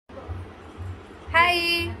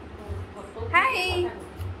हाय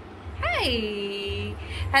hi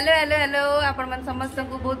hello hello hello आपण मन समस्त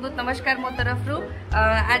को बहुत बहुत नमस्कार मो तरफ रु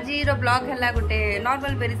आज रो ब्लॉग हला गोटे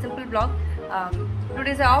normal very simple blog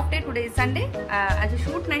today is of day today is Sunday आज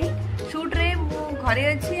शूट नहीं शूट रे मु घरे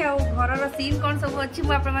अछि आ घर रो सीन कोन सब अछि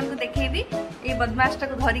मु आपण मन को देखेबी ए बदमाशटा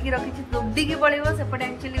को धरि की रखि छि दुबदी की पळेबो सेपटे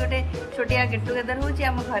एक्चुअली गोटे छोटिया गेट टुगेदर होछि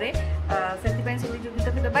हम घरे सेति पय सेति जो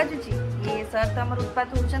गीत गीत बाजु छि ये सर त हमर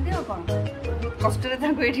उत्पात होछंती आ कोन कष्ट रे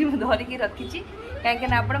ताको एठी धरि की रखि छि कहीं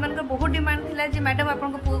ना आपण मन बहुत डिमांड थिला जे मैडम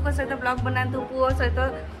आपन को पुओ को सहित ब्लॉग बनातु पुओ सहित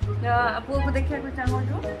पुओ को देखिया को चाहू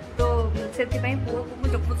तो सेति पय पुओ को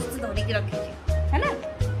जबरदस्ती धरि की रखि छि है ना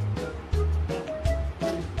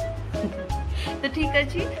तो ठीक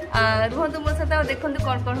अच्छी रुहतु मो सहित देखु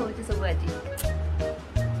कौन कौन होची सब आज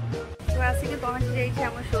तो आसिक पहुँच जाइए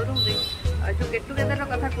आम शोरूम रे जो गेट टुगेदर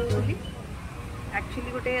कथा कहूली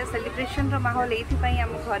एक्चुअली गोटे सेलिब्रेशन माहौल ये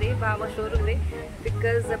आम घरे आम शोरूम रे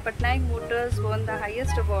because Patnaik Motors one the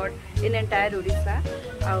highest award in entire Odisha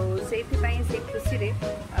आउ से खुशी रे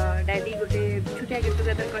डैडी गोटे छुटिया गेट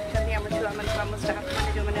टुगेदर कर आम छुआ मान आम स्टाफ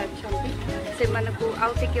मैंने जो मैंने अच्छा से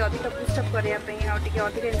आउ टे अधिक पुस्टअप करने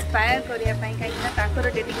अधिक इंस्पायर करने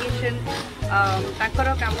कहीं डेडिकेशन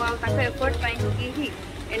काम आम एफर्ट ही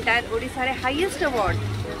एंटायर ओडिशा रे हाईएस्ट अवार्ड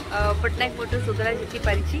पटनायक मोटर्स उदरा जीति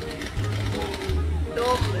पारी तो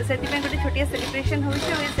से गोटे छोटिया सेलिब्रेशन हो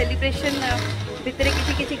सेलिब्रेशन भितर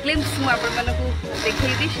किसी ग्लिम्स मुझे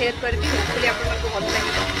देखी शेयर करी होपफुली आपको भल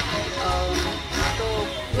लगे तो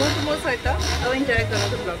बहुत मो सहित एंजॉय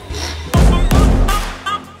करूँ blog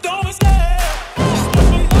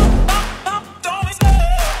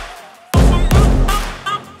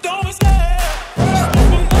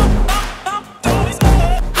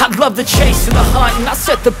Love the chase and the hunt, and I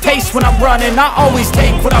set the pace when I'm running. I always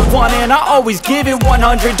take what I want and I always give it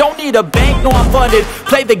 100. Don't need a bank, no I'm funded.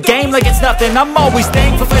 Play the game like it's nothing. I'm always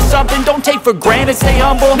thankful for something. Don't take for granted, stay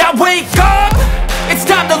humble. Now wake up, it's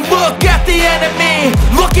time to look at the enemy.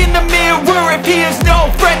 Look in the mirror if he is no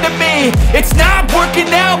friend to me. It's not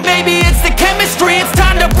working out, maybe it's the chemistry. It's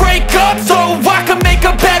time to break up so I can make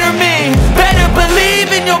a better me. Better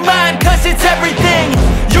believe in your mind, cause it's everything.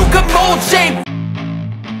 You can mold, shape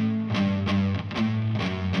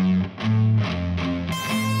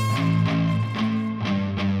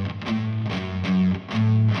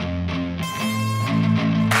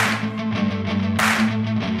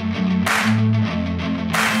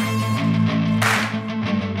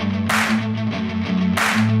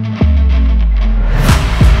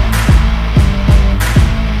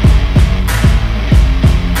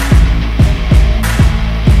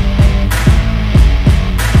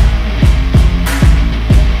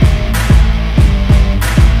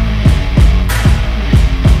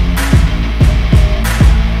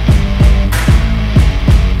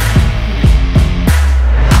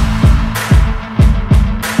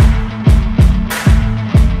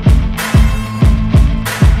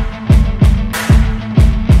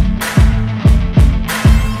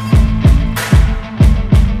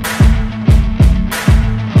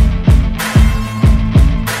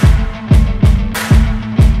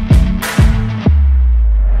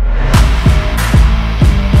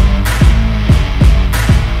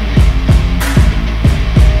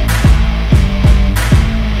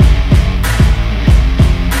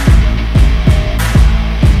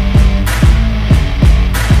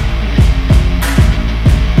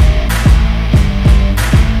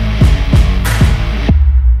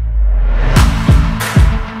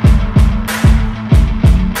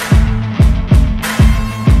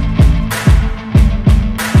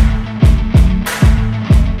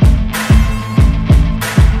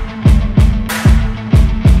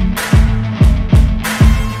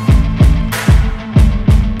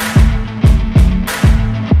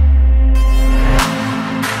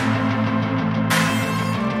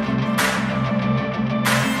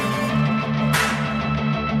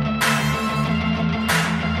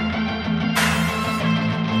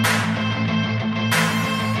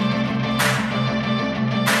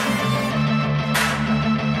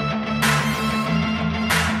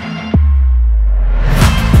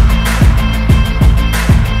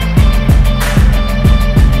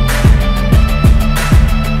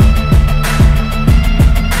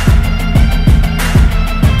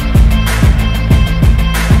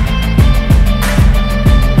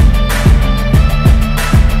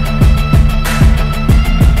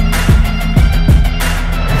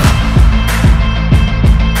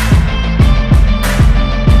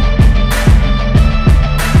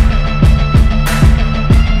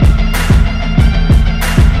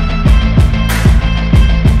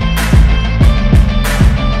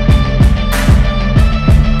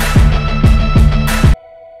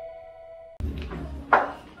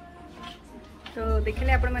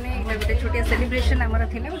देखिले आपण माने गोटे छोटिया celebration आमर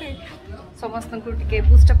थिला गोटे समस्त को टिके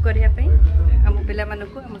बूस्ट अप करिया पई आम पिला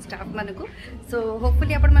मानकु आम स्टाफ मानकु सो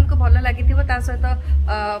होपफुली आपण मानको भलो लागिथिबो ता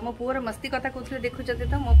सहित मो पुअर मस्ती कथा कहथले देखुचते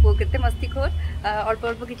त मो पुओ केते मस्ती खोर अल्प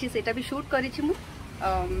अल्प किछि सेटा भी शूट करिछि मु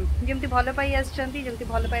जमती भल पाई आसछंती जमती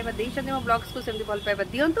भल पाइबा देइछंती मो ब्लॉग्स को सेमती भल पाइबा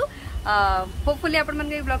दियंतु होपफुली आपण मन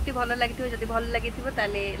के ब्लॉग टी भल लागिथिबो जदी भल लागिथिबो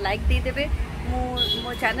ताले लाइक दे देबे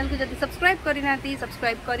मो चैनल को जदी सब्सक्राइब करिनाती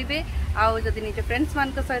सब्सक्राइब करिवे आ जदी निज फ्रेंड्स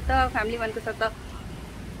मान को सहित फैमिली मान को सहित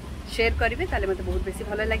शेयर करेंगे ताले मते बहुत बेसी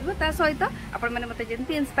भल लगे ता सहित आपण माने मते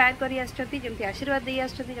जेमती इंस्पायर करी आछथि जेमती आशीर्वाद देई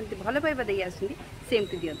आछथि जेमती भल पाइबा देई आछथि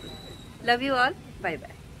सेमती दियंतु love you all bye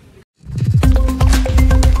bye.